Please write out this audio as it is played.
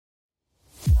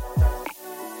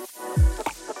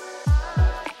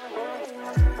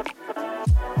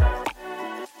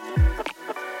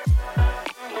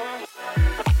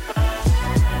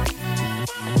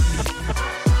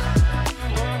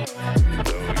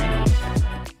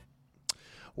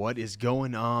What is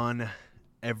going on,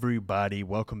 everybody?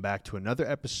 Welcome back to another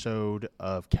episode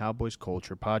of Cowboys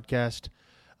Culture Podcast.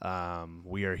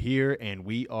 We are here, and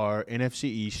we are NFC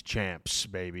East champs,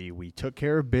 baby. We took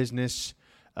care of business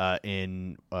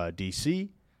in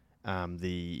D.C. The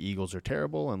Eagles are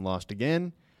terrible and lost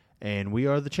again, and we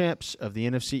are the champs of the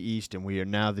NFC East, and we are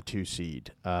now the 2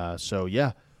 seed. Let's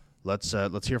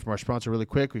hear from our sponsor really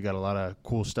quick. We got a lot of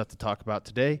cool stuff to talk about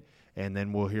today. And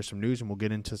then we'll hear some news, and we'll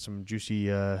get into some juicy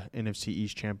NFC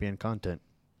East champion content.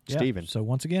 Yeah. Steven. So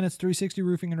once again, it's 360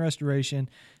 Roofing and Restoration.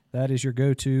 That is your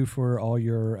go-to for all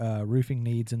your roofing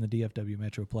needs in the DFW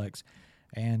Metroplex.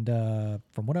 And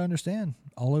from what I understand,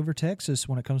 all over Texas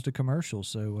when it comes to commercials.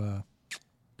 So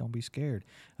don't be scared.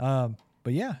 But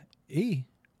yeah,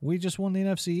 we just won the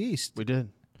NFC East. We did.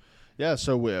 Yeah,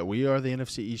 so we are the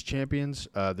NFC East champions.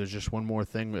 There's just one more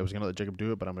thing. I was going to let Jacob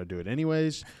do it, but I'm going to do it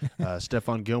anyways.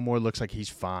 Stephon Gilmore looks like he's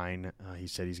fine. He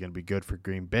said he's going to be good for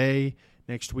Green Bay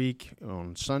next week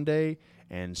on Sunday.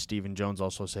 And Stephen Jones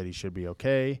also said he should be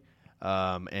okay.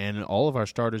 And all of our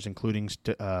starters, including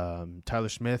Tyler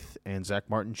Smith and Zach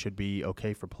Martin, should be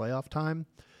okay for playoff time.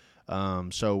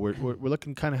 So we're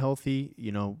looking kind of healthy.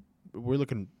 We're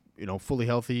looking fully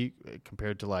healthy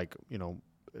compared to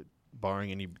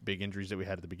barring any big injuries that we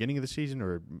had at the beginning of the season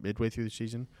or midway through the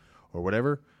season or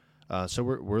whatever. So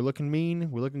we're looking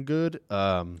mean. We're looking good.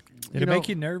 Did it make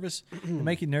you nervous? Did it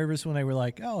make you nervous when they were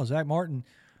like, oh, Zach Martin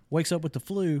wakes up with the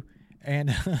flu?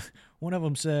 And one of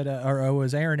them said, or it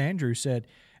was Aaron Andrews said,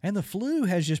 and the flu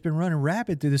has just been running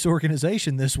rapid through this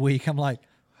organization this week. I'm like,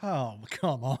 oh,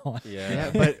 come on. Yeah,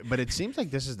 but it seems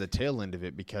like this is the tail end of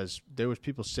it because there was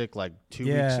people sick like 2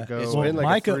 weeks ago. It's Well, been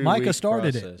like Micah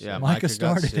started process. it. Yeah, Micah got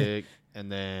started sick,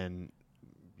 and then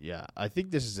I think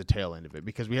this is the tail end of it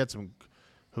because we had some.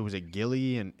 Who was it?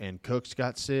 Gilly and Cooks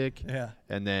got sick. Yeah.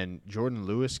 And then Jordan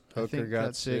Lewis Hooker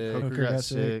got sick. Hooker got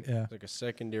sick. Yeah. Like a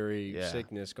secondary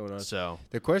sickness going on. So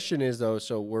the question is though,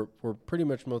 so we're pretty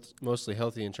much mostly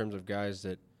healthy in terms of guys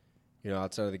that,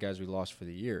 outside of the guys we lost for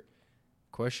the year.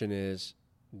 Question is,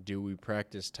 do we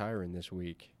practice Tyron this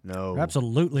week? no,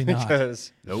 Absolutely not.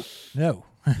 Because nope, No.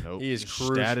 nope. He is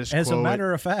status As quo. a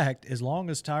matter of fact, as long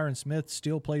as Tyron Smith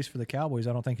still plays for the Cowboys,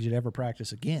 I don't think he should ever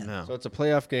practice again. No. so it's a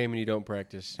playoff game and you don't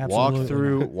practice.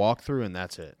 Absolutely walk through, and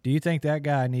that's it. Do you think that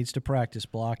guy needs to practice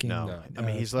blocking? No, I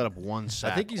mean he's let up one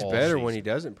sack. I think he's all better season. when he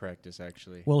doesn't practice.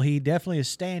 Actually, Well, he definitely is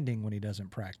standing when he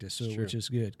doesn't practice, so, It's true. which is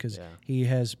good because Yeah. he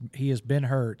has been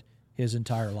hurt his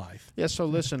entire life. Yeah, so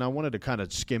listen, I wanted to kind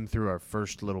of skim through our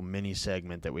first little mini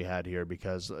segment that we had here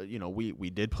because we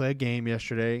did play a game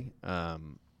yesterday.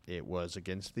 It was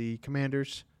against the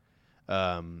Commanders.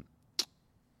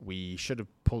 We should have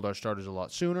pulled our starters a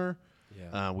lot sooner.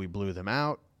 yeah. We blew them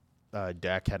out.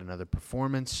 Dak had another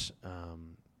performance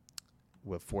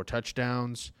with 4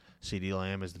 touchdowns. CeeDee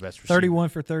Lamb is the best receiver. 31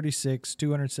 for 36,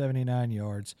 279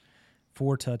 yards,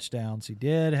 4 touchdowns. He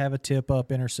did have a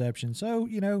tip-up interception. So,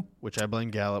 Which I blame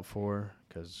Gallup for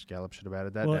because Gallup should have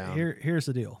added that well, down. here's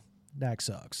the deal. Dak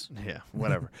sucks. Yeah,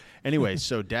 whatever. Anyway,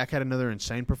 so Dak had another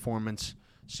insane performance.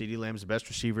 CeeDee Lamb's the best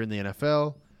receiver in the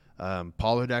NFL.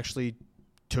 Pollard actually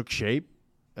took shape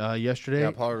yesterday.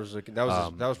 Yeah, Pollard was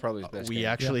that was probably his best. We game.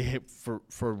 actually hit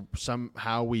for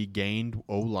somehow we gained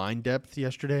O-line depth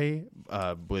yesterday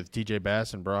with TJ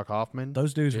Bass and Brock Hoffman.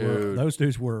 Those dudes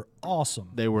were awesome.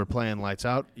 They were playing lights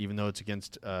out, even though it's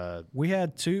against. We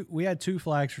had two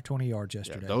flags for 20 yards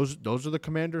yesterday. Those are the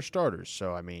Commander starters.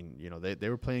 So I mean, they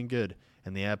were playing good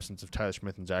in the absence of Tyler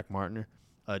Smith and Zach Martin.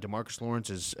 DeMarcus Lawrence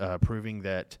is proving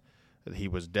that he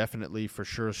was definitely for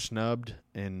sure snubbed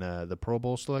in the Pro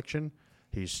Bowl selection.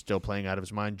 He's still playing out of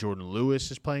his mind. Jordan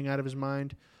Lewis is playing out of his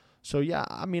mind. So yeah,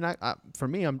 I mean, for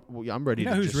me, I'm ready.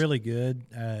 Who's really good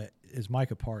is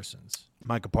Micah Parsons.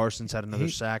 Micah Parsons had another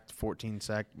sack, 14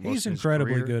 sack. He's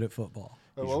incredibly good at football.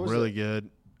 He's really good.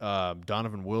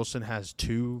 Donovan Wilson has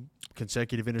 2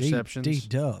 consecutive interceptions.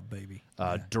 D-dub, baby.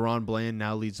 Deron Bland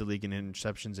now leads the league in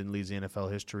interceptions and leads the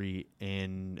NFL history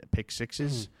in pick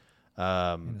sixes.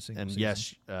 In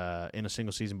a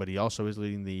single season, but he also is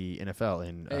leading the NFL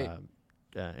in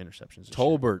interceptions.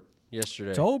 Tolbert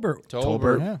yesterday.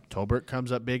 Tolbert. Yeah. Tolbert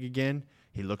comes up big again.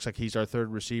 He looks like he's our 3rd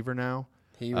receiver now.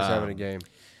 He was having a game.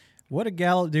 What did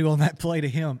Gallup do on that play to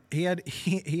him? He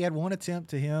had one attempt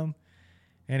to him,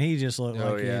 and he just looked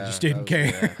like he just didn't care.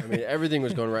 Yeah. I mean, everything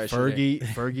was going right.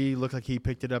 Fergie looked like he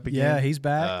picked it up again. Yeah, he's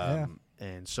back.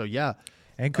 And so, yeah.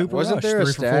 And Cooper wasn't Rush, there a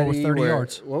 3 for 4 with 30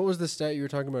 yards. What was the stat you were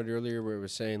talking about earlier where it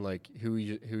was saying, like,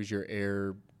 who's your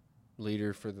air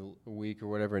leader for the week or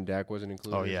whatever, and Dak wasn't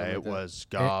included? Oh, yeah, it was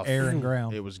Goff. Aaron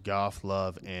Brown. It was Goff,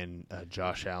 Love, and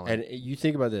Josh Allen. And you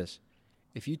think about this.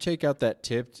 If you take out that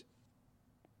tipped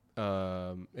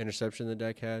interception that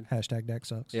Dak had. Hashtag Dak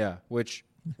sucks. Yeah, which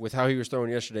with how he was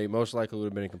throwing yesterday, most likely would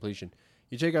have been a completion.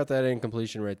 You take out that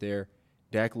incompletion right there,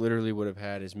 Dak literally would have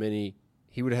had as many.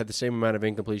 He would have had the same amount of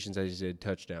incompletions as he did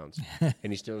touchdowns,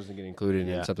 and he still doesn't get included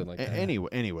in something like that.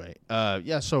 Anyway,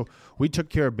 so we took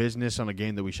care of business on a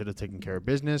game that we should have taken care of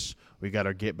business. We got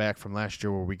our get back from last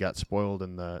year where we got spoiled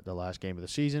in the last game of the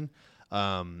season,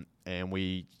 and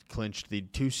we clinched the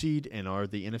 2 seed and are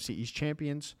the NFC East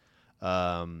champions.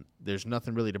 There's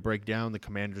nothing really to break down. The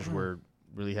Commanders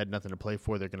really had nothing to play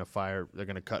for. They're going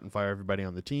to cut and fire everybody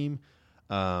on the team.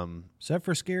 Except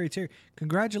for Scary Terry.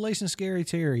 Congratulations, Scary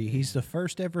Terry. He's the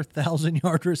first ever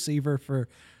 1,000-yard receiver for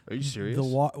Are you serious?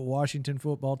 the Washington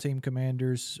football team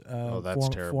Commanders, that's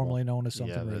terrible. Formerly known as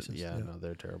something racist. No,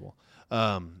 they're terrible.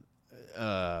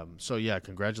 So, yeah,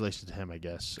 congratulations to him, I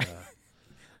guess.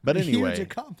 But anyway. Huge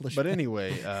accomplishment. But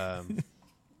anyway,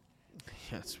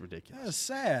 that's ridiculous. That's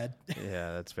sad.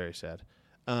 Yeah, that's very sad.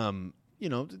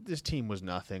 This team was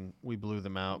nothing. We blew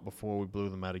them out before we blew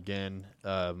them out again.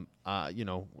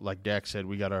 Like Dak said,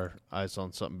 we got our eyes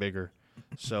on something bigger.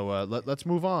 So let's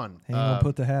move on. He ain't gonna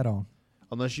put the hat on.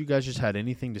 Unless you guys just had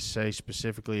anything to say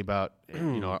specifically about,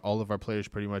 all of our players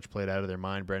pretty much played out of their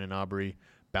mind. Brandon Aubrey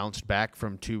bounced back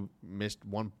from 2 missed,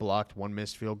 1 blocked, 1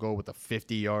 missed field goal with a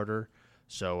 50-yarder.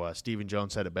 So Stephen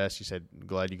Jones said it best. He said,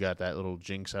 glad you got that little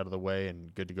jinx out of the way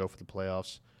and good to go for the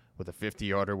playoffs with a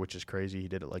 50-yarder, which is crazy. He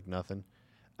did it like nothing.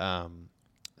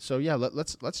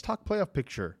 Let's talk playoff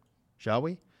picture, shall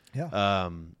we? Yeah.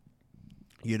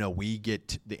 We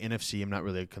get the NFC. I'm not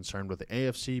really concerned with the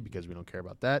AFC because we don't care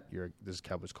about that. This is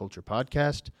Cowboys Culture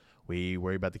Podcast. We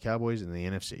worry about the Cowboys and the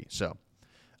NFC. So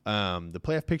the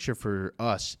playoff picture for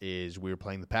us is we're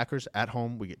playing the Packers at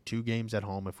home. We get 2 games at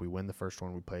home. If we win the first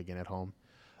one, we play again at home.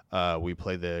 We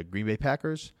play the Green Bay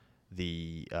Packers.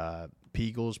 The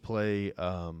Eagles play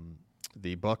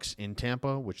the Bucks in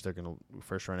Tampa, which they're going to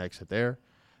first-round exit there.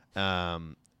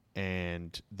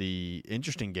 And the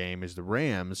interesting game is the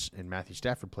Rams, and Matthew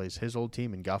Stafford plays his old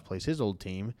team, and Goff plays his old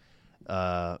team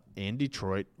in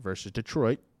Detroit versus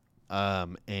Detroit.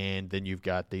 And then you've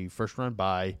got the first-round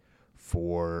bye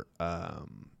for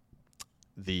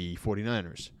the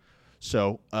 49ers.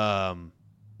 So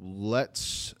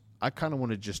I kind of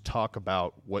want to just talk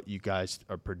about what you guys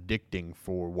are predicting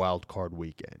for Wild Card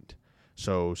Weekend.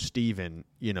 So, Steven,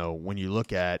 when you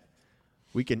look at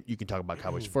you can talk about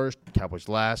Cowboys first, Cowboys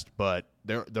last, but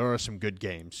there are some good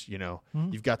games,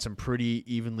 You've got some pretty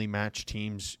evenly matched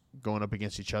teams going up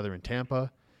against each other in Tampa.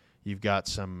 You've got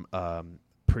some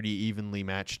pretty evenly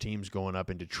matched teams going up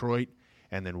in Detroit,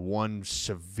 and then one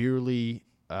severely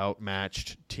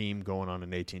outmatched team going on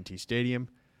in AT&T Stadium.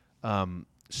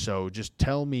 So just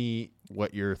tell me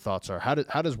what your thoughts are. How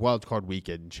does Wild Card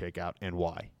Weekend shake out and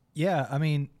why? Yeah, I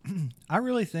mean, I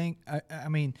really think I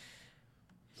mean,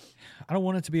 I don't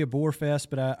want it to be a bore fest,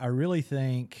 but I really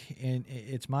think, and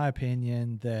it's my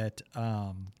opinion, that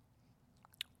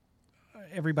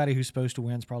everybody who's supposed to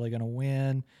win is probably going to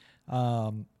win.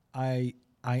 I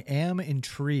am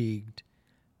intrigued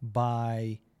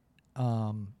by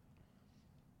LA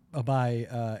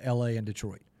and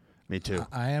Detroit. Me too.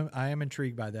 I am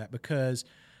intrigued by that because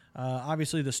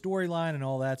obviously the storyline and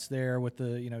all that's there with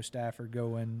the Stafford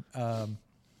going, and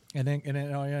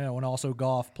also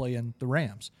Goff playing the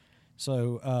Rams.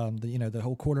 So the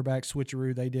whole quarterback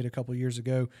switcheroo they did a couple years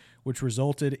ago, which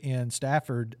resulted in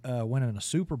Stafford winning a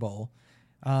Super Bowl.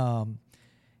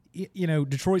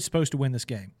 Detroit's supposed to win this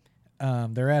game.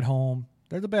 They're at home.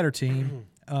 They're the better team.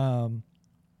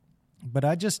 But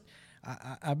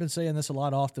I've been saying this a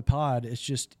lot off the pod. It's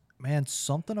just, man,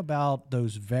 something about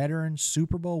those veteran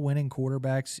Super Bowl winning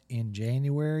quarterbacks in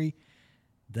January,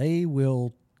 they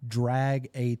will drag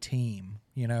a team.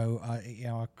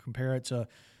 I compare it to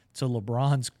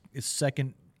LeBron's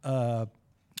second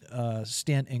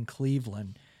stint in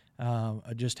Cleveland.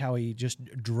 Just how he just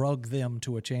drug them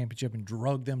to a championship and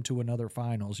drug them to another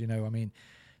finals.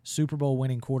 Super Bowl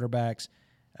winning quarterbacks,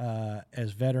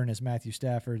 as veteran as Matthew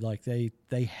Stafford, like they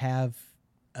have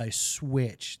a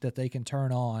switch that they can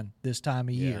turn on this time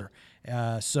of year.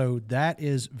 So that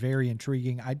is very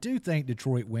intriguing. I do think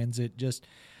Detroit wins it.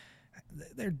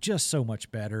 They're just so much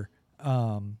better.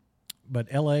 But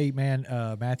L.A., man,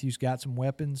 Matthew's got some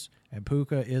weapons, and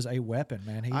Puka is a weapon,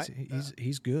 man.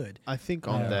 He's good. I think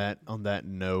on that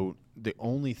note, the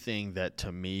only thing that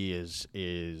to me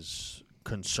is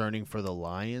concerning for the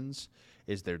Lions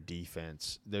is their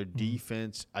defense. Their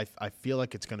defense, I feel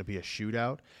like it's going to be a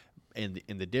shootout, and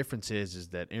the difference is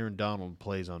that Aaron Donald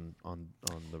plays on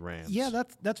the Rams. Yeah,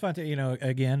 that's fine too.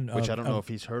 Again, which I don't know if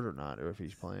he's hurt or not, or if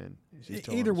he's playing. He's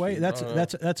tall on Either his way, feet.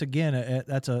 that's again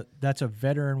that's a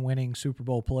veteran winning Super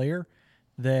Bowl player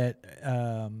that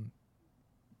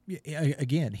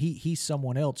again he's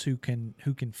someone else who can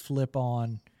flip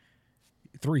on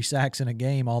 3 sacks in a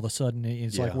game. All of a sudden,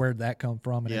 it's like, where'd that come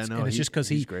from? And it's just because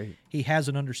he has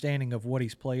an understanding of what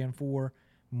he's playing for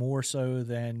more so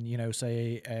than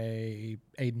say a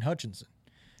Aiden Hutchinson.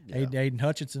 Yeah. Aiden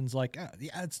Hutchinson's like,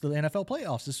 it's the NFL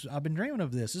playoffs. I've been dreaming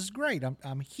of this. This is great.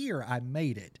 I'm here. I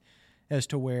made it. As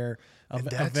to where a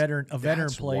veteran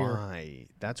player.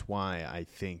 That's why I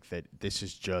think that this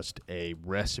is just a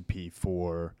recipe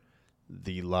for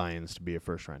the Lions to be a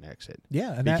first-round exit.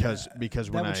 Yeah, and because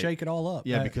that would shake it all up.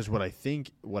 Yeah, because what I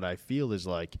feel is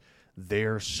like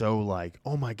they're so like,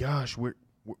 oh my gosh, we're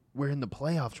in the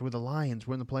playoffs. We're the Lions.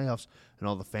 We're in the playoffs, and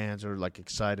all the fans are like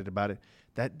excited about it.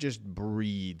 That just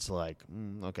breeds like,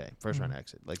 okay, first-round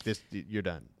exit. Like this, you're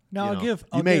done. No, you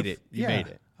made it. You made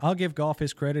it. I'll give Goff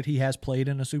his credit. He has played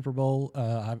in a Super Bowl,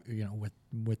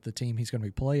 with the team he's going to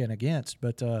be playing against.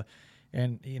 But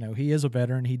and he is a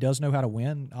veteran. He does know how to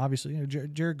win. Obviously,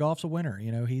 Jared Goff's a winner.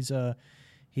 He's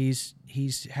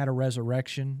had a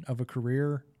resurrection of a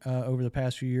career over the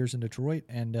past few years in Detroit,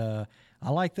 and I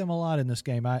like them a lot in this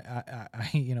game.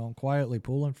 I'm quietly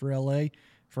pulling for LA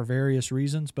for various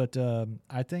reasons, but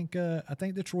I think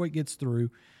Detroit gets through.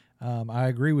 I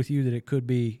agree with you that it could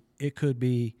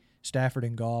be Stafford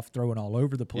and Goff throwing all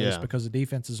over the place because the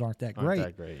defenses aren't that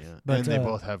great. Yeah. But and they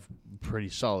both have pretty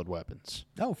solid weapons.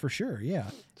 Oh, for sure, yeah.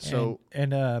 So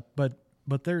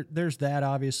but there's that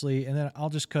obviously, and then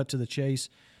I'll just cut to the chase.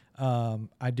 I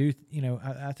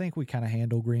think we kind of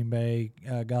handle Green Bay.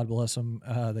 God bless them.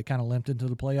 They kind of limped into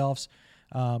the playoffs,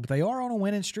 but they are on a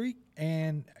winning streak,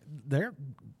 and they're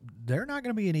not going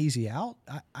to be an easy out.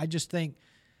 I just think.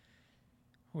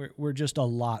 We're just a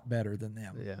lot better than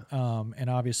them. Yeah. And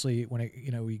obviously, when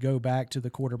we go back to the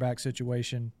quarterback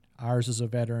situation, ours is a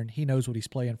veteran. He knows what he's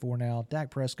playing for now.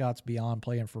 Dak Prescott's beyond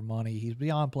playing for money. He's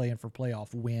beyond playing for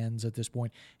playoff wins at this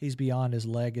point. He's beyond his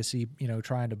legacy,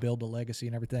 trying to build a legacy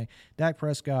and everything. Dak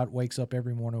Prescott wakes up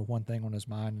every morning with one thing on his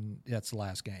mind, and that's the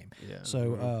last game. Yeah.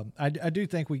 So I do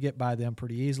think we get by them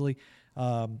pretty easily.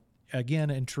 Again,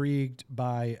 intrigued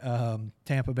by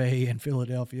Tampa Bay and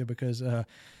Philadelphia because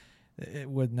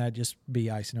wouldn't that just be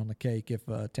icing on the cake if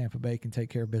Tampa Bay can take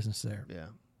care of business there? Yeah.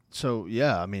 So,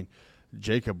 I mean,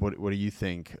 Jacob, what do you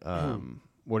think?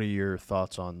 What are your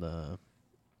thoughts on the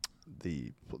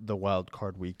wild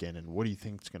card weekend, and what do you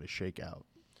think is going to shake out?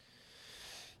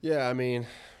 Yeah, I mean,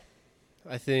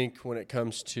 I think when it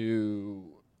comes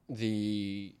to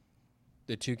the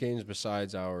 2 games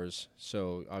besides ours,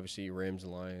 so obviously Rams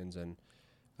and Lions and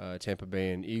Tampa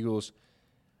Bay and Eagles,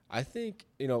 I think,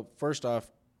 first off,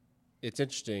 it's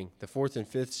interesting. The 4th and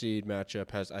 5th seed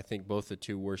matchup has, I think, both the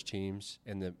 2 worst teams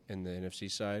in the NFC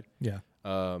side. Yeah.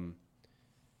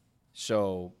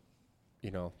 So,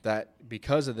 that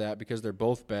because they're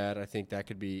both bad, I think that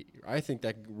could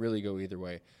really go either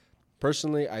way.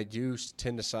 Personally, I do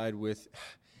tend to side with.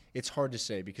 It's hard to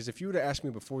say because if you would have asked me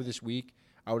before this week,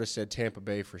 I would have said Tampa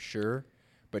Bay for sure.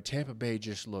 But Tampa Bay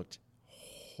just looked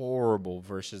horrible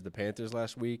versus the Panthers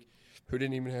last week, who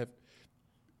didn't even have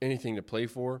anything to play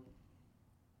for.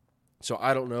 So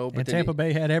I don't know, but Tampa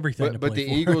Bay had everything. But the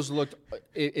Eagles looked.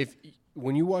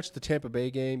 When you watch the Tampa Bay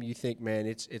game, you think, man,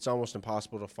 it's almost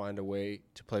impossible to find a way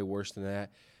to play worse than that.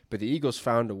 But the Eagles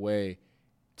found a way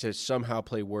to somehow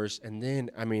play worse. And then,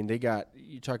 I mean,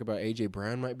 you talk about A.J.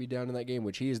 Brown might be down in that game,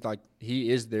 which he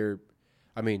is their.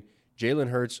 I mean, Jalen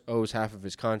Hurts owes half of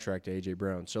his contract to A.J.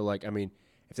 Brown. So, if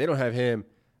they don't have him,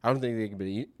 I don't think they can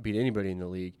beat anybody in the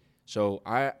league. So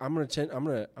I'm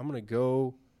gonna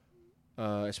go.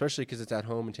 Especially because it's at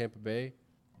home in Tampa Bay,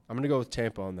 I'm going to go with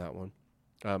Tampa on that one.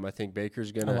 I think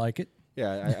Baker's going to. I like it.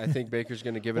 Yeah, I think Baker's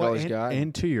going to give it all he's got.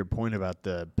 And to your point about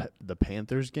the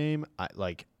Panthers game,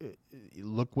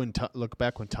 look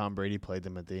back when Tom Brady played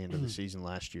them at the end of the season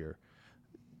last year.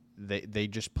 They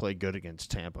just play good against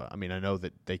Tampa. I mean, I know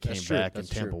that they came back and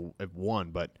Tampa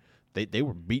won, but they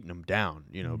were beating them down,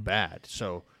 bad.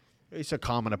 So it's a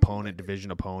common opponent, division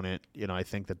opponent. I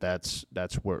think that's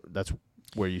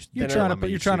where you're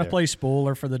trying to play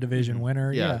spoiler for the division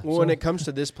winner. Yeah. Well, when it comes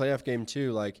to this playoff game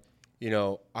too, I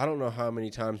don't know how many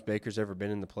times Baker's ever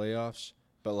been in the playoffs,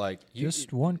 but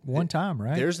just one time,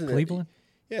 right? There's Cleveland.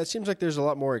 Yeah, it seems like there's a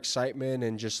lot more excitement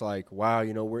and just wow,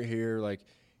 we're here, we're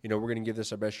going to give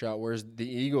this our best shot. Whereas the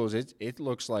Eagles, it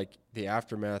looks like the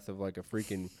aftermath of a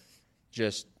freaking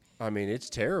just. I mean, it's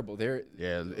terrible.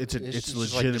 It's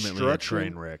legitimately a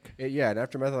train wreck. An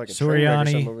aftermath of a train wreck or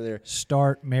something over there.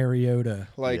 Start Mariota.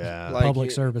 Public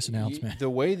service announcement. The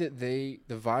way that the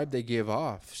vibe they give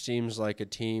off seems like a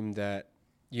team that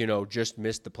just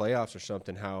missed the playoffs or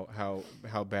something. How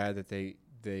bad that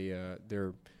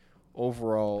their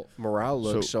overall morale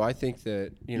looks. So I think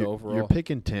that overall you're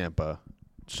picking Tampa.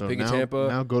 So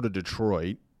now go to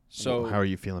Detroit. So how are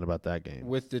you feeling about that game?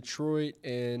 With Detroit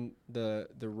and the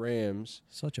Rams,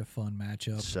 such a fun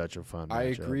matchup. I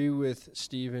agree with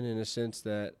Steven in a sense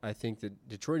that I think that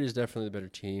Detroit is definitely the better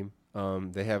team.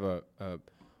 They have a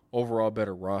overall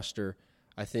better roster.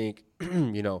 I think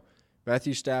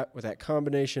Matthew Stafford, with that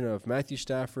combination of Matthew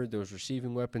Stafford, those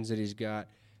receiving weapons that he's got,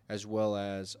 as well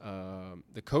as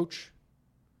the coach,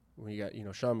 when you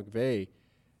got Sean McVay.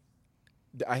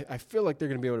 I feel like they're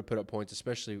going to be able to put up points,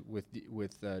 especially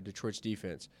with Detroit's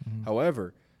defense. Mm-hmm.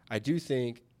 However, I do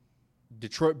think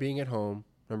Detroit being at home,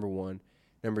 number one.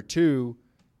 Number two,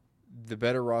 the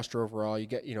better roster overall. You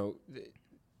get,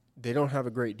 they don't have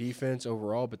a great defense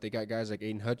overall, but they got guys like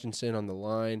Aiden Hutchinson on the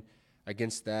line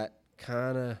against that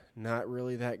kind of not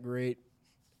really that great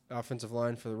offensive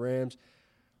line for the Rams.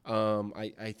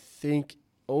 I think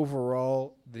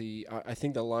overall, I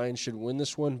think the Lions should win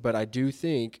this one, but I do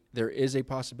think there is a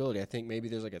possibility. I think maybe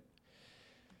there's like a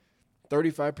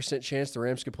 35% chance the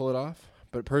Rams could pull it off.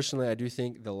 But personally, I do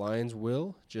think the Lions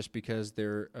will, just because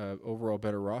they're overall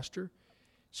better roster.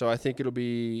 So I think it'll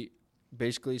be,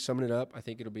 basically summing it up, I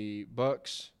think it'll be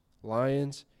Bucks,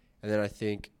 Lions, and then I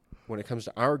think when it comes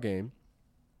to our game,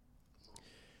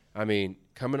 I mean,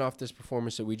 coming off this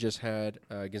performance that we just had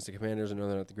against the Commanders, I know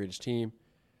they're not the greatest team.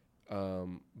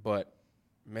 But,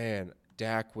 man,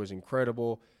 Dak was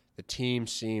incredible. The team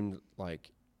seemed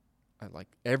like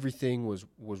everything was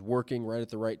working right at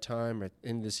the right time at the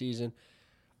end of the season.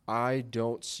 I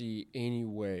don't see any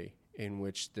way in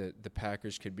which the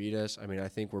Packers could beat us. I mean, I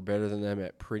think we're better than them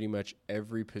at pretty much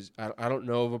every position. I don't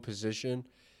know of a position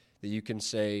that you can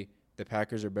say the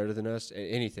Packers are better than us at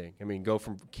anything. I mean, go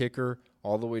from kicker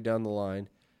all the way down the line.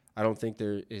 I don't think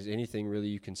there is anything really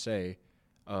you can say.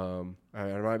 I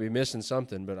might be missing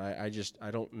something, but I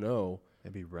don't know.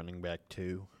 Maybe running back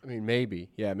too. I mean, maybe.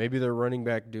 Yeah, maybe they're running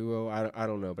back duo. I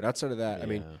don't know. But outside of that, Yeah. I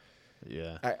mean,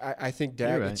 yeah. I think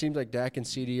Dak, Right. it seems like Dak and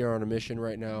CD are on a mission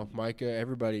right now. Micah,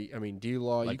 everybody, I mean,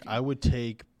 D-Law. I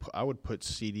would put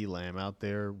CD Lamb out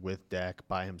there with Dak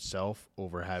by himself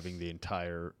over having the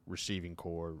entire receiving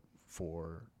core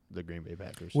for the Green Bay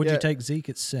Packers. Would you take Zeke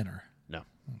at center? No.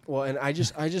 Well, and I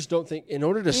just don't think, in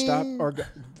order to stop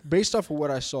based off of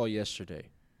what I saw yesterday,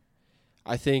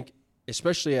 I think,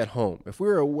 especially at home, if we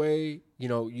were away,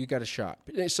 you got a shot.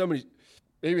 Somebody,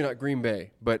 maybe not Green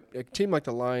Bay, but a team like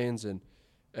the Lions and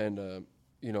I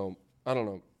don't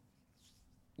know,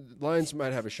 the Lions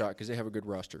might have a shot because they have a good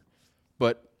roster.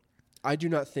 But I do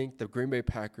not think the Green Bay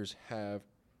Packers have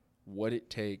what it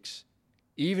takes.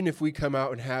 Even if we come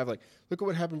out and have, look at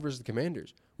what happened versus the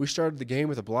Commanders. We started the game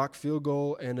with a blocked field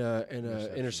goal and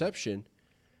an interception,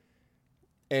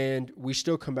 and we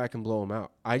still come back and blow them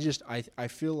out. I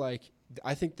feel like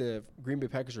I think the Green Bay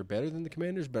Packers are better than the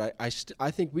Commanders, but I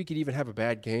think we could even have a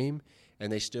bad game,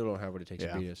 and they still don't have what it takes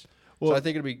to beat us. Well, so I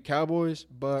think it'll be Cowboys,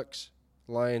 Bucks,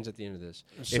 Lions at the end of this.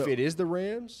 If it is the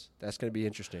Rams, that's going to be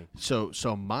interesting.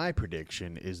 So my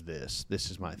prediction is this. This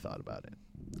is my thought about it.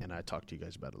 And I talked to you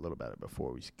guys about a little about it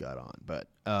before we got on. But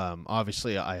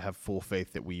obviously I have full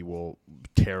faith that we will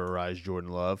terrorize Jordan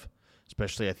Love,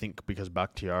 especially I think because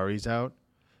Bakhtiari's out.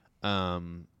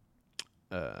 And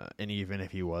even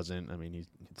if he wasn't, I mean,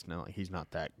 he's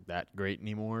not that great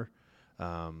anymore.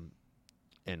 And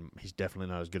he's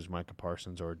definitely not as good as Micah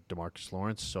Parsons or DeMarcus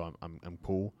Lawrence, so I'm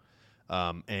cool.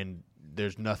 And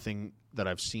there's nothing that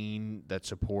I've seen that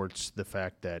supports the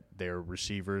fact that their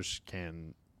receivers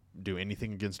can do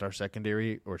anything against our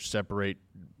secondary or separate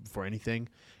for anything.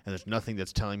 And there's nothing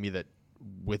that's telling me that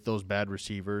with those bad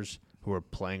receivers who are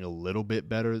playing a little bit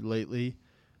better lately,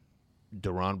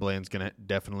 DeRon Bland's going to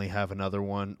definitely have another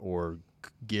one, or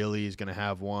Gilly is going to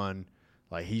have one.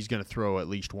 Like, he's going to throw at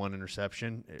least one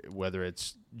interception, whether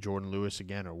it's Jordan Lewis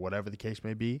again or whatever the case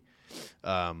may be.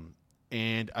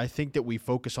 And I think that we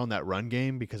focus on that run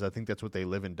game because I think that's what they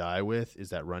live and die with,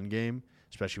 is that run game,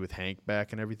 especially with Hank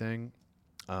back and everything.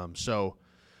 So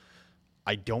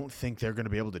I don't think they're going to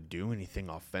be able to do anything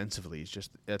offensively. It's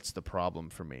just that's the problem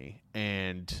for me.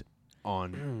 And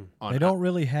they don't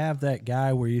really have that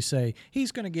guy where you say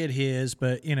he's going to get his,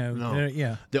 but no.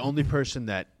 Yeah. The only person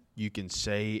that you can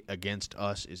say against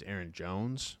us is Aaron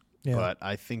Jones. Yeah. But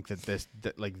I think that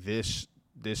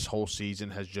this whole season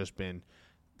has just been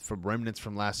from remnants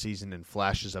from last season and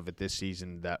flashes of it this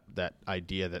season, that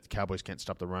idea that the Cowboys can't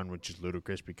stop the run, which is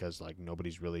ludicrous because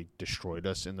nobody's really destroyed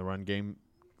us in the run game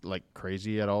like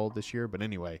crazy at all this year. But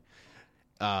anyway,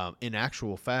 in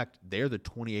actual fact, they're the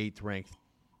 28th ranked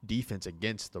defense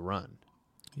against the run.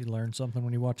 You learn something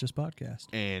when you watch this podcast.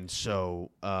 And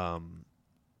so, don't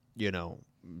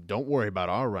worry about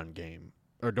our run game.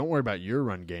 Or don't worry about your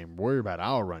run game. Worry about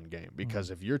our run game. Because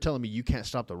if you're telling me you can't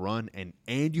stop the run and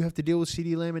you have to deal with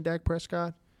CeeDee Lamb and Dak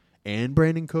Prescott and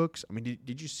Brandon Cooks. I mean,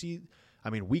 did you see?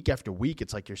 I mean, week after week,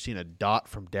 it's like you're seeing a dot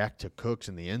from Dak to Cooks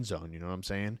in the end zone. You know what I'm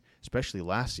saying? Especially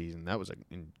last season. That was an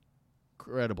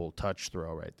incredible touch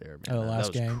throw right there, man.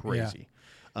 Last that was game. crazy.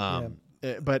 Yeah.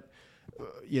 But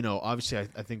obviously,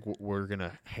 I think we're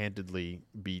gonna handedly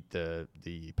beat the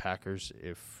Packers.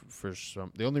 If for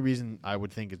some, the only reason I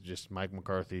would think is just Mike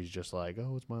McCarthy's just like,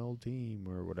 oh, it's my old team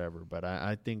or whatever. But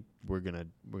I think we're gonna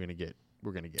get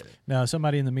it. Now,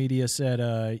 somebody in the media said,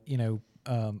 this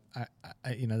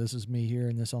is me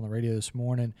hearing this on the radio this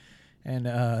morning,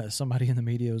 and somebody in the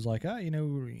media was like, you're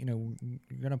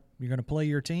gonna play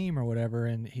your team or whatever,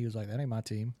 and he was like, that ain't my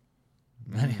team.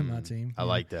 That ain't my team. I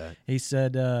like that. He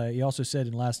said. He also said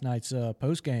in last night's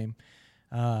post game,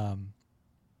 he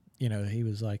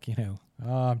was like,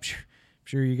 I'm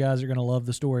sure you guys are going to love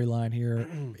the storyline here.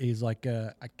 He's like,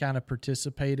 I kind of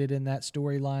participated in that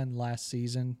storyline last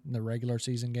season in the regular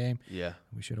season game. Yeah,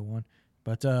 we should have won,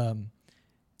 but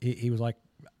he was like,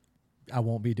 I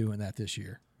won't be doing that this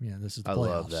year. This is the playoffs. I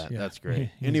love that. Yeah. That's great.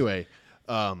 Anyway,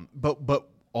 but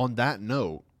on that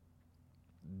note.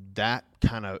 That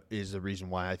kind of is the reason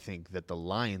why I think that the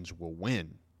Lions will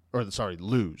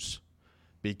lose,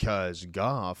 because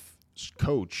Goff's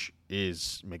coach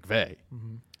is McVay,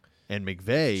 and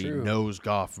McVay knows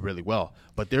Goff really well.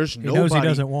 But there's nobody. He knows he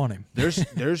doesn't want him.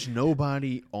 There's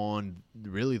nobody on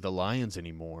really the Lions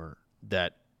anymore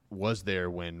that was there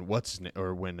when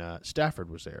Stafford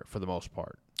was there for the most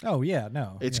part. Oh yeah,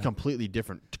 no, it's completely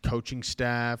different coaching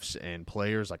staffs and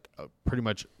players, like pretty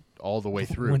much. All the way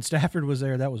through. When Stafford was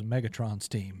there, that was Megatron's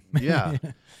team. Yeah.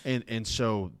 And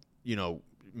so,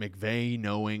 McVay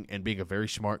knowing and being a very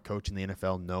smart coach in the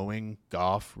NFL, knowing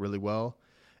Goff really well,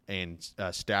 and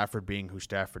Stafford being who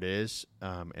Stafford is,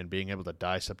 and being able to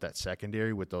dice up that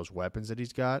secondary with those weapons that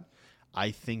he's got,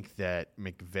 I think that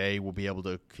McVay will be able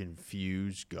to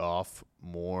confuse Goff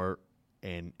more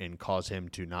and cause him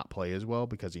to not play as well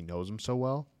because he knows him so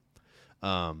well.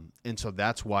 And so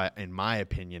that's why, in my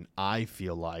opinion, I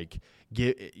feel like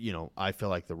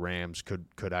the Rams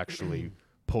could actually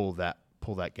pull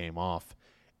that game off,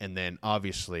 and then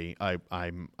obviously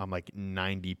I'm like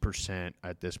 90%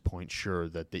 at this point sure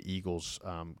that the Eagles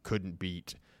couldn't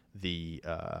beat the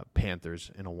Panthers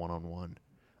in a 1-on-1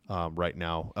 right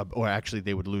now, or actually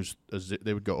they would lose.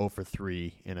 They would go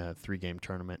 0-for-3 in a 3-game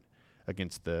tournament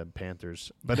against the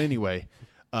Panthers. But anyway.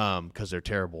 Because they're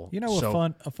terrible.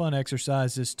 A fun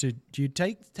exercise is to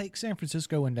take San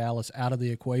Francisco and Dallas out of the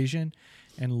equation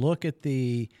and look at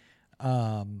the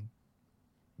 5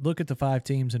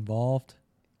 teams involved.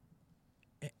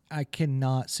 I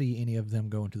cannot see any of them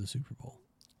going to the Super Bowl.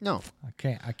 No, I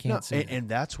can't see it. And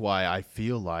that's why I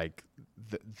feel like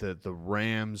the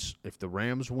Rams. If the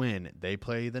Rams win, they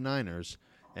play the Niners,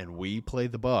 and we play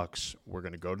the Bucks. We're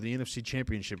going to go to the NFC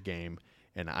Championship game.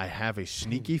 And I have a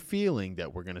sneaky feeling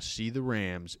that we're going to see the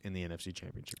Rams in the NFC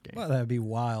Championship game. Well, that would be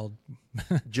wild.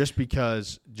 just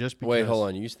because. Wait, hold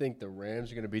on. You think the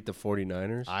Rams are going to beat the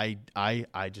 49ers?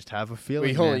 I just have a feeling.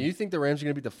 Wait, hold on. You think the Rams are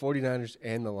going to beat the 49ers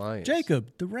and the Lions?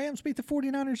 Jacob, the Rams beat the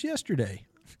 49ers yesterday.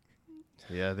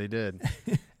 Yeah, they did.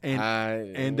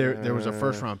 And there was a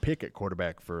first-round pick at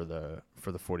quarterback for the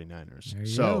 49ers. There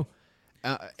you go.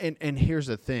 And here's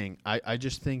the thing. I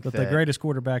just think that the greatest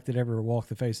quarterback that ever walked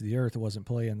the face of the earth wasn't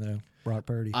playing, though, Brock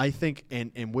Purdy. I think,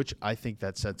 and which I think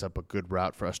that sets up a good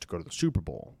route for us to go to the Super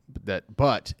Bowl.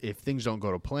 But if things don't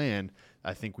go to plan,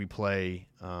 I think we play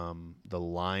the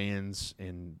Lions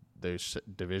in the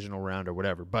divisional round or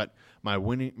whatever. But my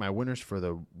winners for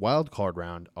the wild card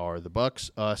round are the Bucks,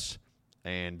 us,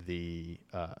 and the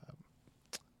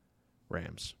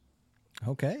Rams.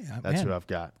 Okay, that's who I've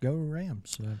got. Go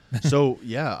Rams. So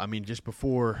yeah, I mean, just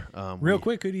before real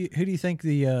quick, who do you think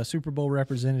the Super Bowl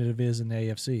representative is in the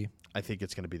AFC? I think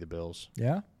it's going to be the Bills.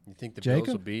 Yeah, you think the Jacob?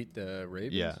 Bills will beat the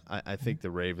Ravens? Yeah, I think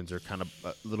the Ravens are kind of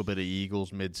a little bit of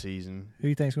Eagles mid-season. Who do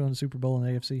you think's going to the Super Bowl in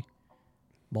the AFC?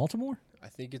 Baltimore? I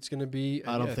think it's going to be.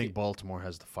 I don't think Baltimore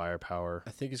has the firepower. I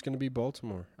think it's going to be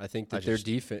Baltimore. I think that their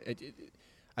defense.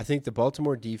 I think the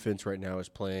Baltimore defense right now is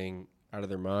playing out of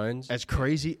their minds. As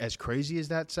crazy as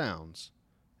that sounds,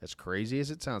 as crazy as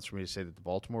it sounds for me to say that the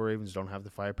Baltimore Ravens don't have the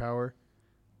firepower,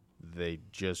 they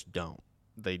just don't.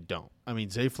 They don't. I mean,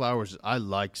 Zay Flowers, I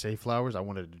like Zay Flowers. I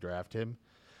wanted to draft him,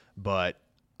 but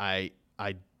I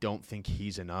don't think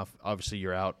he's enough. Obviously,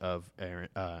 you're out of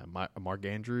Mark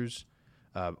Andrews.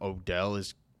 Odell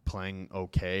is playing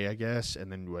okay, I guess.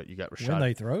 And then what you got When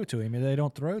they throw to him, they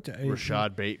don't throw to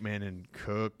Rashad Bateman and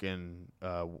Cook, and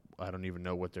I don't even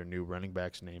know what their new running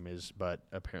back's name is, but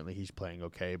apparently he's playing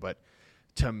okay. But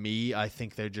to me, I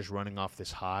think they're just running off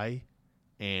this high,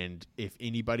 and if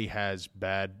anybody has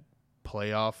bad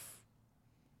playoff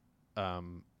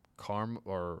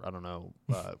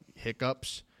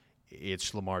hiccups,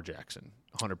 it's Lamar Jackson,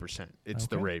 100%. It's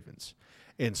the Ravens.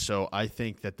 And so I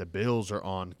think that the Bills are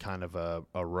on kind of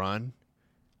a run,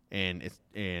 and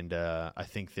I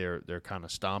think they're kind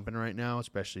of stomping right now,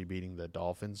 especially beating the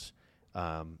Dolphins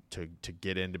to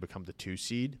get in to become the 2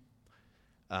 seed.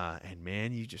 And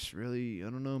man, you just really, I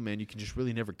don't know, man, you can just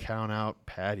really never count out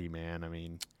Patty, man. I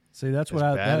mean, see, that's what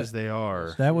bad as they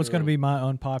are. That was going to be my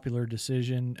unpopular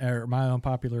decision or my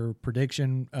unpopular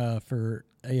prediction for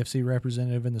AFC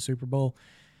representative in the Super Bowl.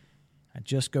 I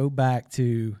just go back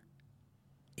to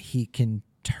he can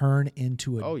turn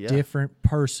into a different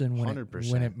person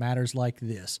when it matters like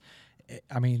this.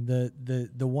 I mean,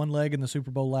 the one leg in the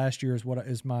Super Bowl last year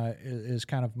is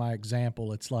kind of my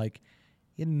example. It's like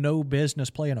he had no business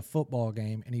playing a football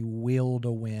game, and he willed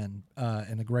a win.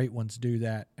 And the great ones do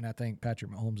that. And I think Patrick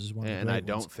Mahomes is one of the great ones. And I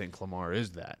don't think Lamar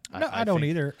is that. No, I don't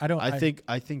either. I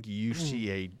think you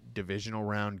see a divisional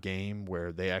round game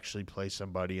where they actually play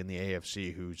somebody in the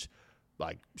AFC who's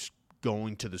like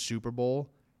going to the Super Bowl,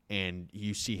 and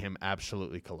you see him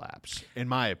absolutely collapse, in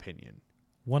my opinion.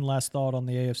 One last thought on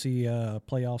the AFC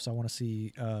playoffs. I want to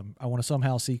see. I want to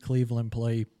somehow see Cleveland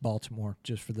play Baltimore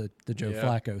just for the Joe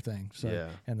Flacco thing. So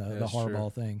and the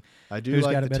Harbaugh thing. I do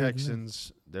like the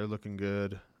Texans. They're looking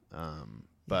good,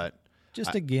 but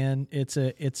just again, it's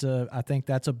a. I think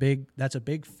that's a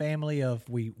big family of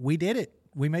we did it.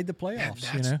 We made the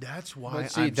playoffs. That's why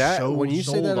I'm so when you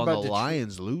say that about the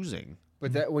Lions losing.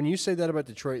 But that when you say that about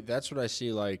Detroit, that's what I see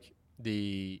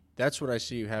that's what I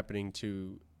see happening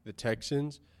to the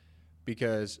Texans,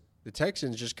 because the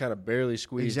Texans just kind of barely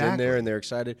squeezed in there and they're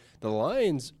excited. The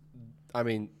Lions, I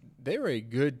mean, they were a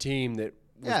good team that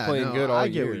was playing good all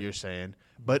year. I get what you're saying.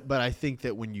 But I think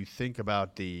that when you think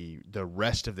about the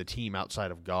rest of the team outside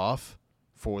of Goff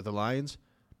for the Lions,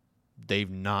 they've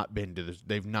not been to the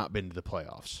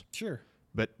playoffs. Sure.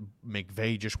 But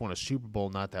McVay just won a Super Bowl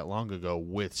not that long ago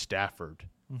with Stafford.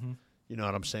 Mm-hmm. You know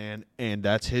what I'm saying? And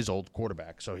that's his old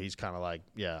quarterback. So he's kind of like,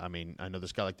 I mean, I know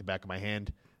this guy like the back of my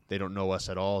hand. They don't know us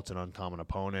at all. It's an uncommon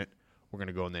opponent. We're going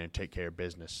to go in there and take care of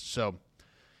business. So,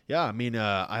 I mean,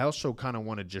 I also kind of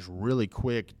want to just really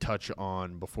quick touch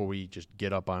on, before we just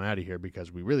get up on out of here, because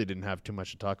we really didn't have too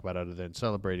much to talk about other than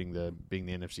celebrating being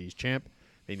the NFC's champ,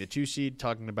 being the 2 seed,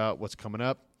 talking about what's coming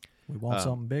up. We want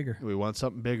something bigger. We want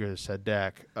something bigger, said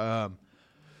Dak.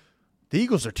 The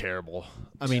Eagles are terrible.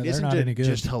 I mean, isn't it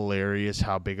just hilarious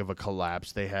how big of a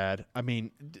collapse they had? I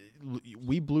mean,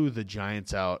 we blew the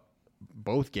Giants out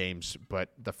both games,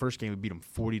 but the first game we beat them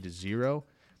 40-0,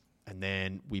 and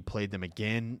then we played them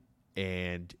again,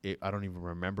 and I don't even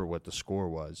remember what the score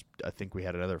was. I think we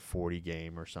had another 40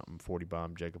 game or something, 40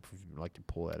 bomb. Jacob, if you'd like to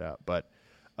pull that out. But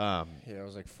it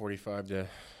was like 45-10 or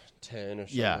something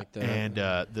like that. And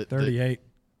the 38.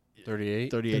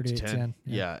 38-10.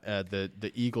 Yeah.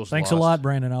 The Eagles Thanks lost. a lot,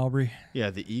 Brandon Aubrey. Yeah,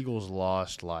 the Eagles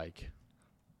lost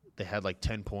they had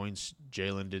 10 points.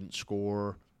 Jalen didn't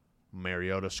score.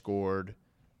 Mariota scored.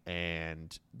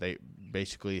 And they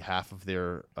basically half of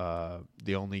their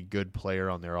the only good player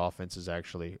on their offense is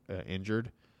actually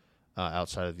injured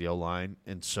outside of the O-line.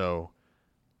 And so,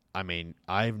 I mean,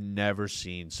 I've never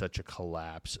seen such a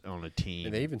collapse on a team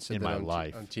and they even said in that my on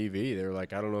life. On TV, they were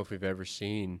like, I don't know if we've ever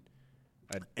seen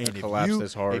a and collapse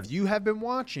this hard. If you have been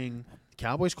watching the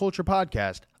Cowboys Culture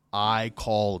podcast, I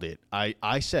called it.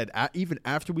 I said, even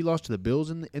after we lost to the Bills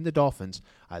and the Dolphins,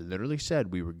 I literally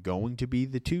said we were going to be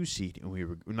the 2 seed, and we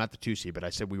were not the 2 seed, but I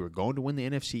said we were going to win the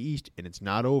NFC East, and it's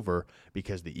not over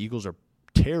because the Eagles are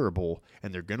terrible,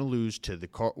 and they're going to lose to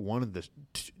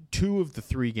two of the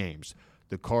 3 games,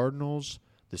 the Cardinals,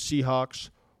 the Seahawks,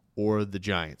 or the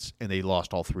Giants, and they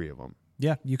lost all 3 of them.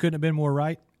 Yeah, you couldn't have been more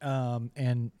right.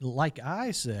 And like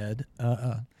I said,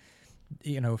 a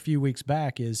few weeks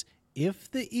back, is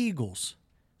if the Eagles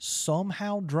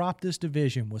somehow drop this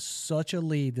division with such a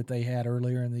lead that they had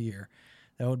earlier in the year,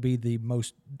 that would be the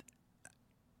most.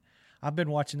 I've been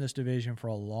watching this division for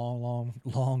a long, long,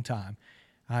 long time.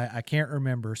 I can't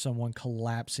remember someone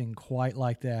collapsing quite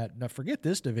like that. Now, forget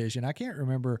this division. I can't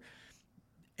remember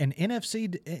an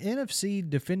NFC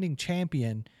defending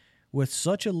champion with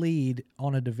such a lead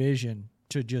on a division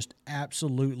to just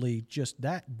absolutely just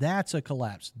that's a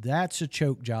collapse. That's a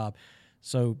choke job.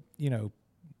 So,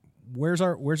 where's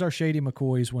our Shady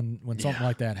McCoys when something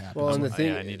like that happens? Well, and the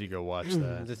thing, I need to go watch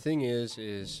that. The thing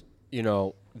is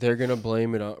they're going to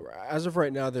blame it on, as of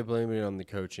right now, they're blaming it on the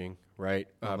coaching, right?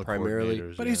 On the Primarily.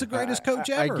 coordinators, But he's the greatest coach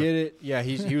I ever. get it. Yeah,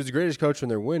 he was the greatest coach when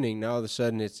they're winning. Now all of a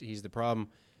sudden he's the problem.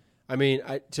 I mean,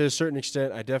 to a certain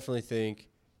extent, I definitely think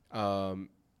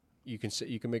you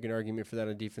can make an argument for that on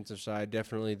the defensive side.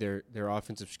 Definitely their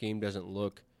offensive scheme doesn't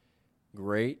look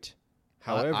great.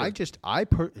 However,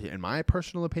 in my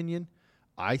personal opinion,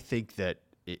 I think that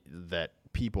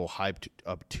people hyped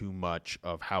up too much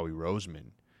of Howie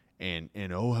Roseman. And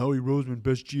Howie Roseman,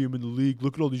 best GM in the league.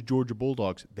 Look at all these Georgia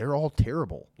Bulldogs. They're all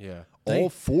terrible. Yeah,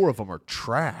 all 4 of them are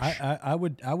trash. I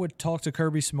would talk to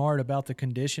Kirby Smart about the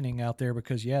conditioning out there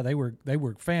because they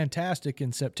were fantastic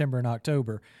in September and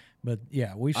October, but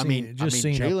we've seen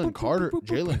Jalen Carter.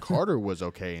 Jalen Carter was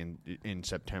okay in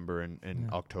September and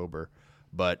October,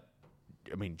 but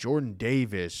I mean Jordan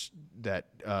Davis, that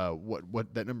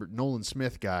that number Nolan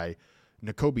Smith guy.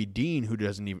 Nakobe Dean, who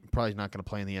probably not going to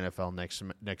play in the NFL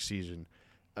next season.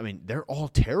 I mean, they're all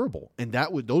terrible, and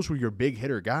those were your big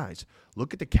hitter guys.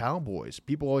 Look at the Cowboys.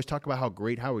 People always talk about how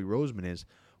great Howie Roseman is.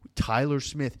 Tyler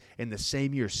Smith in the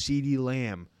same year, CeeDee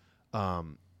Lamb,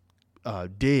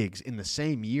 Diggs in the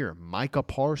same year, Micah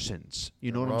Parsons.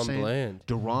 You know what I'm saying?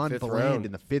 Deron Bland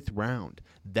in the 5th round.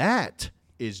 That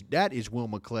is Will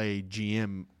McClay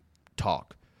GM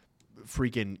talk.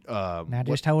 Freaking now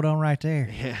just hold on right there.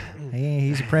 Yeah.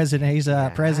 He's a president. He's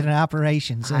a president of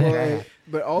operations.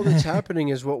 But all that's happening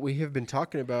is what we have been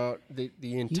talking about the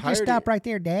entire. You just stop right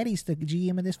there. Daddy's the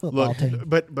GM of this football team.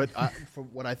 But from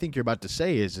what I think you're about to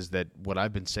say is that what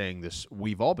I've been saying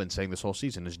we've all been saying this whole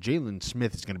season is Jalen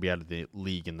Smith is going to be out of the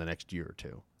league in the next year or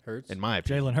two. Hurts. In my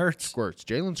opinion, Jalen Hurts.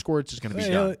 Jalen Squirts is going to be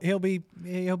done. He'll be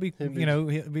he'll be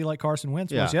like Carson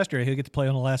Wentz was yesterday. He'll get to play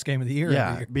on the last game of the year.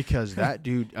 Yeah, because that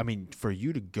dude. I mean, for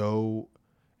you to go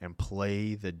and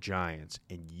play the Giants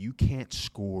and you can't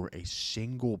score a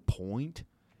single point,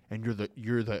 and you're the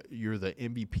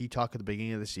MVP talk at the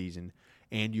beginning of the season,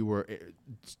 and you were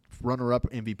runner-up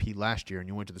MVP last year, and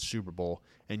you went to the Super Bowl,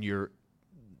 and you're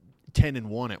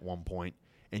 10-1 at one point,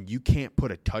 and you can't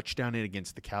put a touchdown in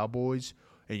against the Cowboys.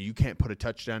 And you can't put a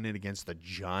touchdown in against the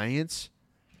Giants?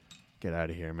 Get out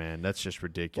of here, man. That's just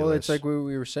ridiculous. Well, it's like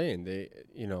we were saying.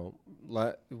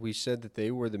 We said that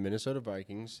they were the Minnesota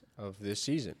Vikings of this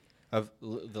season. Of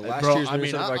the last year's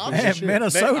Minnesota Vikings.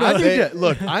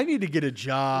 Minnesota. I need to get a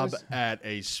job at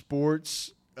a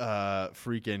sports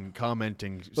freaking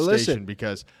commenting station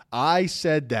because I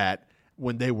said that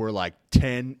when they were like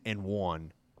 10-1.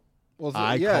 Well,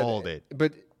 I called it.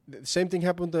 But the same thing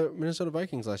happened with the Minnesota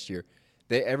Vikings last year.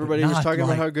 Everybody was talking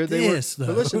about how good they were. Though.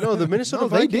 But listen, the Minnesota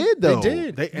Vikings. They did, though.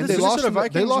 They did. They lost in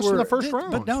the first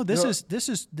round. But no, this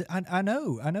is. I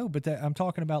know. But I'm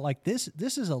talking about like this.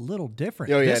 This is a little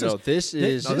different. This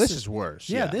is worse.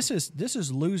 Yeah, this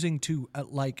is losing to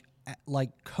like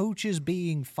coaches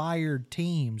being fired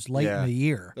teams late in the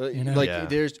year.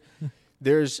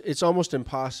 There's. It's almost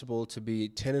impossible to be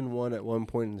 10-1 at one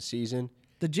point in the season.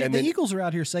 The Eagles are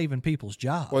out here saving people's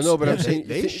jobs. Well, no, but I'm saying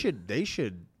they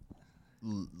should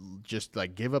just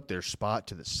like give up their spot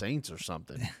to the Saints or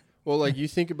something. Well, like you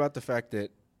think about the fact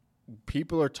that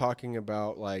people are talking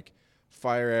about like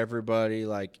fire everybody,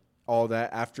 like all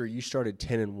that after you started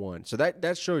 10-1. So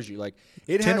that shows you like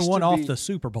it 10-1 off the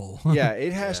Super Bowl. Yeah,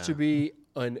 it has to be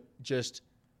just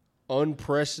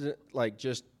unprecedented, like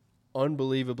just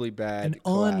unbelievably bad, an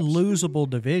unlosable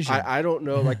division. I don't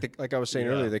know, like I was saying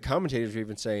earlier, the commentators were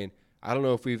even saying, I don't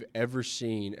know if we've ever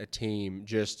seen a team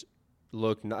just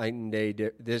look night and day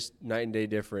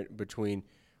different between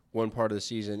one part of the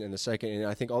season and the second. And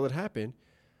I think all that happened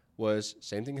was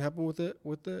same thing happened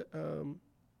with the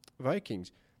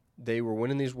Vikings. They were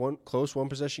winning these close one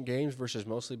possession games versus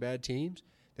mostly bad teams.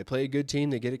 They play a good team,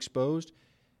 they get exposed.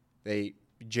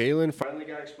 Jalen finally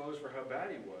got exposed for how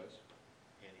bad he was.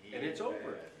 And it's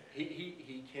over.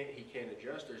 He can't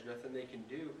adjust. There's nothing they can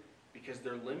do because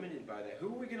they're limited by that. Who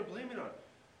are we going to blame it on?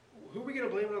 Who are we going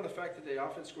to blame it on the fact that the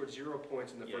offense scored 0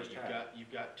 points in the first half?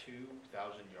 You've got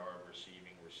 2,000-yard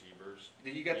receivers.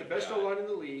 You got the best O-line in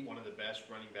the league. One of the best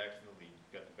running backs in the league.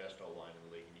 You've got the best O-line in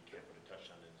the league, and you can't put a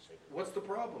touchdown in the second. What's the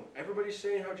problem? Everybody's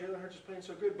saying how Jalen Hurts is playing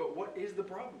so good, but what is the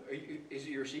problem? Is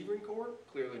it your receiving core?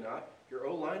 Clearly not. Your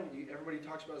O-line, everybody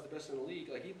talks about as the best in the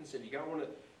league. Like Ethan said, you got one of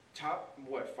the top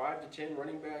 5 to 10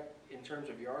 running back in terms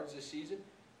of yards this season.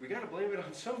 We got to blame it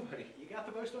on somebody. You got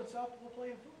the most unstoppable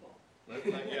play in football.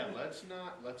 Let's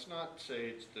not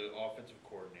say it's the offensive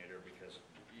coordinator because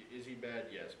is he bad?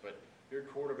 Yes, but your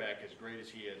quarterback, as great as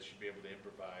he is, should be able to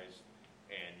improvise,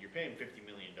 and you're paying $50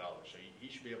 million, so he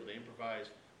should be able to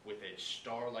improvise with a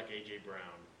star like A.J.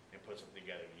 Brown and put something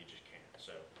together, and you just can't.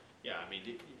 So Yeah, I mean,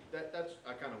 that's.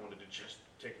 I kind of wanted to just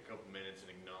take a couple minutes and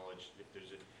acknowledge if there's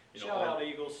a. Shout out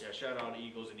Eagles. Yeah, shout out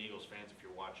Eagles and Eagles fans. If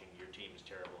you're watching, your team is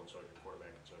terrible, and so is your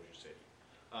quarterback, and so is your city.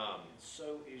 And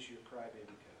so is your crybaby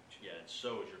coach. Yeah, and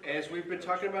so is your. As we've been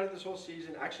coach. talking about it this whole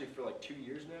season, actually for like 2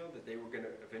 years now, that they were going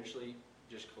to eventually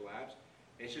just collapse.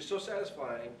 And it's just so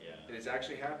satisfying that it's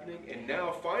actually happening. And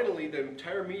now finally the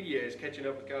entire media is catching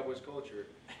up with Cowboys culture.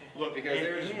 Look, because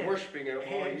they were just worshiping it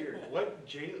all year. What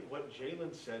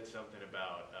Jalen said something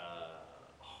about?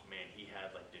 Oh man, he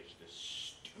had like the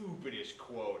stupidest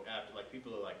quote after. Like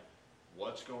people are like,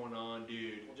 "What's going on,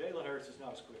 dude?" Well, Jalen Hurts is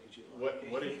not as quick as you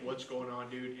like. What's going on,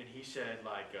 dude? And he said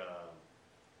like,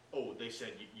 "Oh, they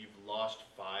said you've lost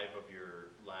 5 of your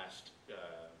last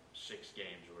 6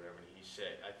 games or whatever." And he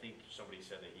said, I think somebody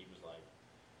said that he was like,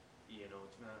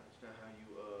 it's not how you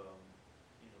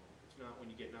it's not when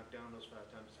you get knocked down those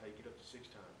 5 times, it's how you get up to 6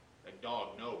 times. Like,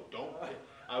 dog, no, don't.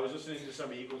 I was listening to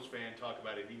some Eagles fan talk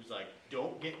about it, and he was like,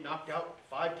 don't get knocked out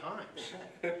 5 times.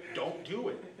 Don't do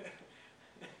it.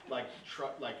 Like,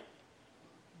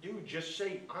 dude, just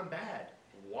say, I'm bad.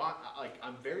 Why? Like,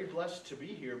 I'm very blessed to be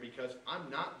here because I'm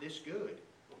not this good.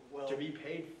 Well, to be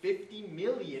paid $50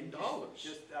 million.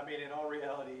 I mean, in all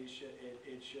reality, he should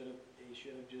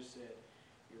have just said,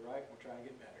 "You're right. We'll try and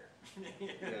get better."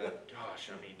 Yeah. Gosh,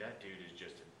 I mean, that dude is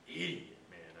just an idiot,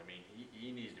 man. I mean,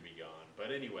 he needs to be gone.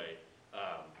 But anyway,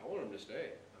 I want him to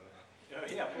stay.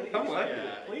 Yeah, please. I'm like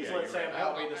please yeah, let Sam right.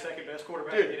 Howell be the second best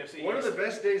quarterback Dude, in the NFC one of East. the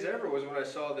best days ever was when I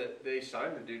saw that they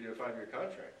signed the dude to a 5-year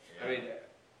contract. Yeah. I mean,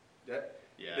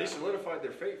 they solidified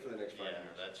their fate for the next 5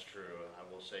 years. That's true. I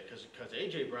will say because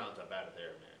A.J. Brown's up out of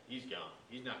there, man. He's gone.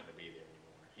 He's not going to be there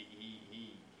anymore.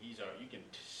 He's you can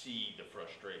see the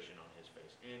frustration on his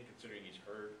face, and considering he's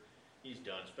hurt, he's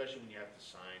done. Especially when you have to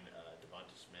sign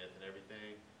Devonta Smith and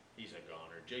everything. He's a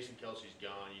goner. Jason Kelsey's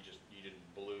gone. You just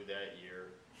blew that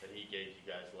year that he gave you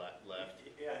guys left.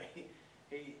 Yeah, he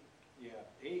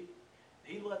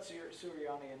let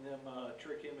Sirianni and them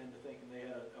trick him into thinking they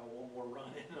had a one more run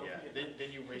in them. Yeah.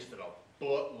 Then you wasted a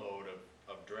buttload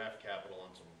of draft capital on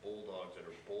some Bulldogs that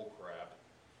are bull crap,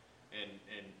 and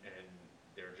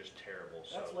they're just terrible.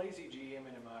 That's so. lazy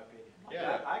GMing, in my opinion. Like,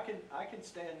 Yeah. I can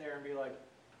stand there and be like,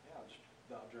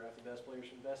 yeah, I'll draft the best players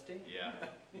from the best team. Yeah.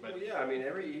 But yeah, I mean,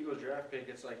 every Eagles draft pick,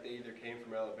 it's like they either came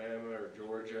from Alabama or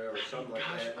Georgia or something like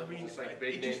that. I mean, it's like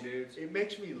big name dudes. It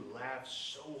makes me laugh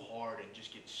so hard and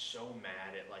just get so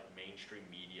mad at like mainstream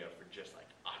media for just like,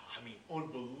 I mean,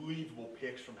 unbelievable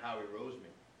picks from Howie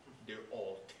Roseman. They're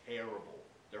all terrible.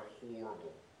 They're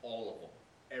horrible. All of them.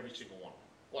 Every single one.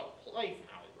 What a play from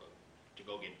Howie Roseman to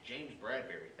go get James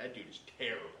Bradbury. That dude is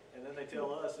terrible. And then they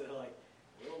tell us that like,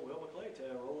 Will McClay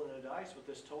rolling the dice with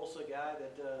this Tulsa guy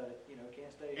that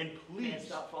can't stay And please, can't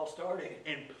stop false starting.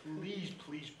 And please,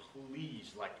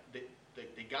 like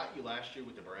they got you last year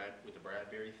with the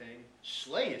Bradbury thing.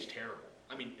 Slay is terrible.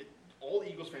 I mean, all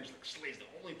the Eagles fans are like Slay's the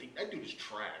only thing. That dude is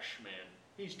trash, man.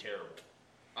 He's terrible.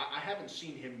 I haven't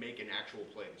seen him make an actual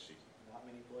play this season. Not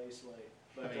many plays Slay.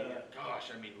 But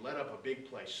I mean, let up a big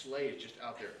play. Slay is just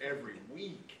out there every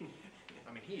week.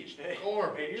 I mean, he is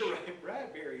garbage. Hey, you're right,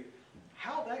 Bradbury.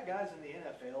 How that guy's in the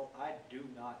NFL, I do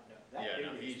not know. That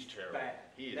dude he's is terrible. bad.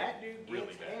 That dude really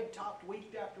gets bad. head topped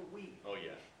week after week. Oh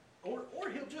yeah. Or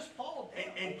he'll just fall down.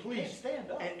 And He please can't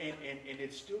stand up. And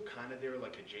it's still kind of there,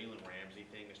 like a Jalen Ramsey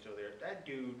thing is still there. That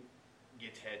dude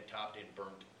gets head topped and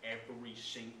burnt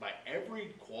by every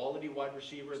quality wide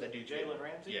receiver. That dude Jalen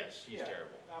Ramsey. Yes, he's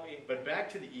terrible. I mean, But back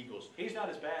to the Eagles. he's not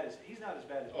as bad as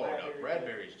Oh Bradbury. no,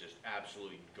 Bradbury's just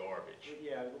absolutely garbage. But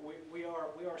yeah, we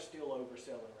are still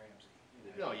overselling Ramsey.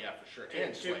 No, yeah, for sure. Dude,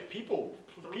 And Slay. People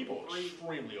three-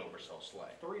 extremely oversell Slay.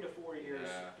 3 to 4 years.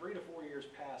 Yeah. 3 to 4 years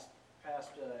past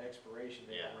expiration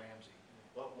there Yeah. for Ramsey.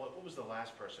 What was the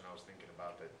last person I was thinking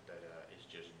about that is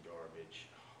just garbage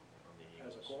on the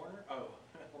Eagles? As a corner? Oh,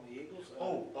 on the Eagles?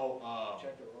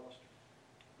 Check their roster.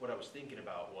 What I was thinking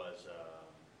about was, crap,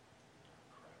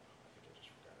 I think I just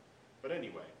forgot it. But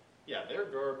anyway, yeah, they're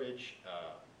garbage.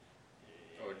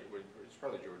 It's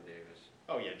probably Jordan Davis.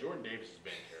 Oh yeah, Jordan Davis has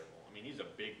been terrible. I mean, he's a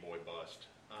big boy bust.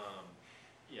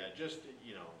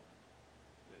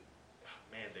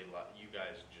 Man, you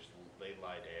guys they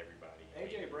lied to everybody.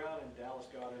 A.J. Brown and Dallas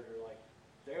Goedert are like,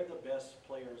 they're the best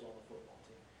players on the football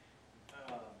team.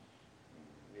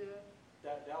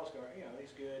 Dallas Goedert,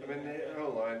 he's good. I mean, their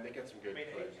whole line, they got some good I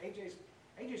mean, players. AJ's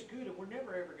good, and we're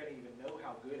never ever going to even know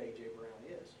how good A.J. Brown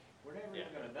is. We're never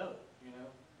even going to know, No.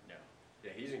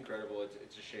 Yeah, he's incredible.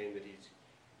 It's a shame that he's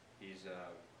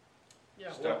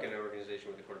Yeah, stuck in an organization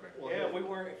with the quarterback. Well, yeah, if we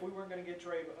weren't going to get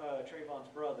Trayvon's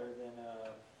brother, then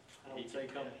I would say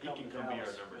come he can to come be our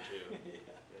Dallas. number 2. Yeah.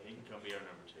 Yeah, he can come be our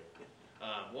number 2.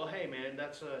 Well, hey, man,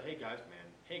 that's hey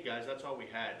guys, that's all we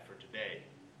had for today.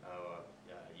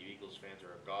 You Eagles fans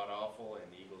are god awful, and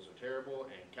the Eagles are terrible,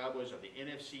 and Cowboys are the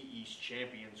NFC East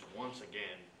champions once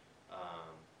again.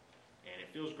 And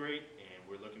it feels great, and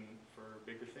we're looking for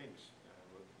bigger things.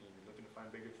 We're looking to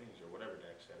find bigger things, or whatever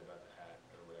Dak said about the hat,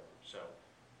 or whatever. So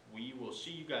we will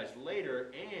see you guys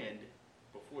later, and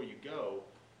before you go,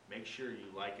 make sure you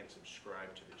like and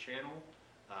subscribe to the channel.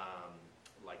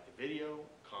 Like the video,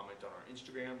 comment on our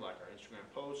Instagram, like our Instagram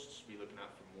posts. Be looking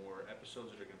out for more episodes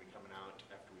that are going to be coming out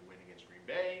after we win against Green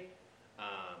Bay.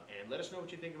 And let us know what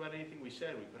you think about anything we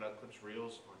said. We put out clips,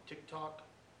 reels on TikTok,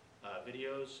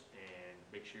 videos, and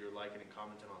make sure you're liking and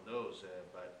commenting on those.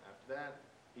 But after that,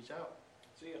 peace out.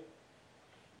 See ya.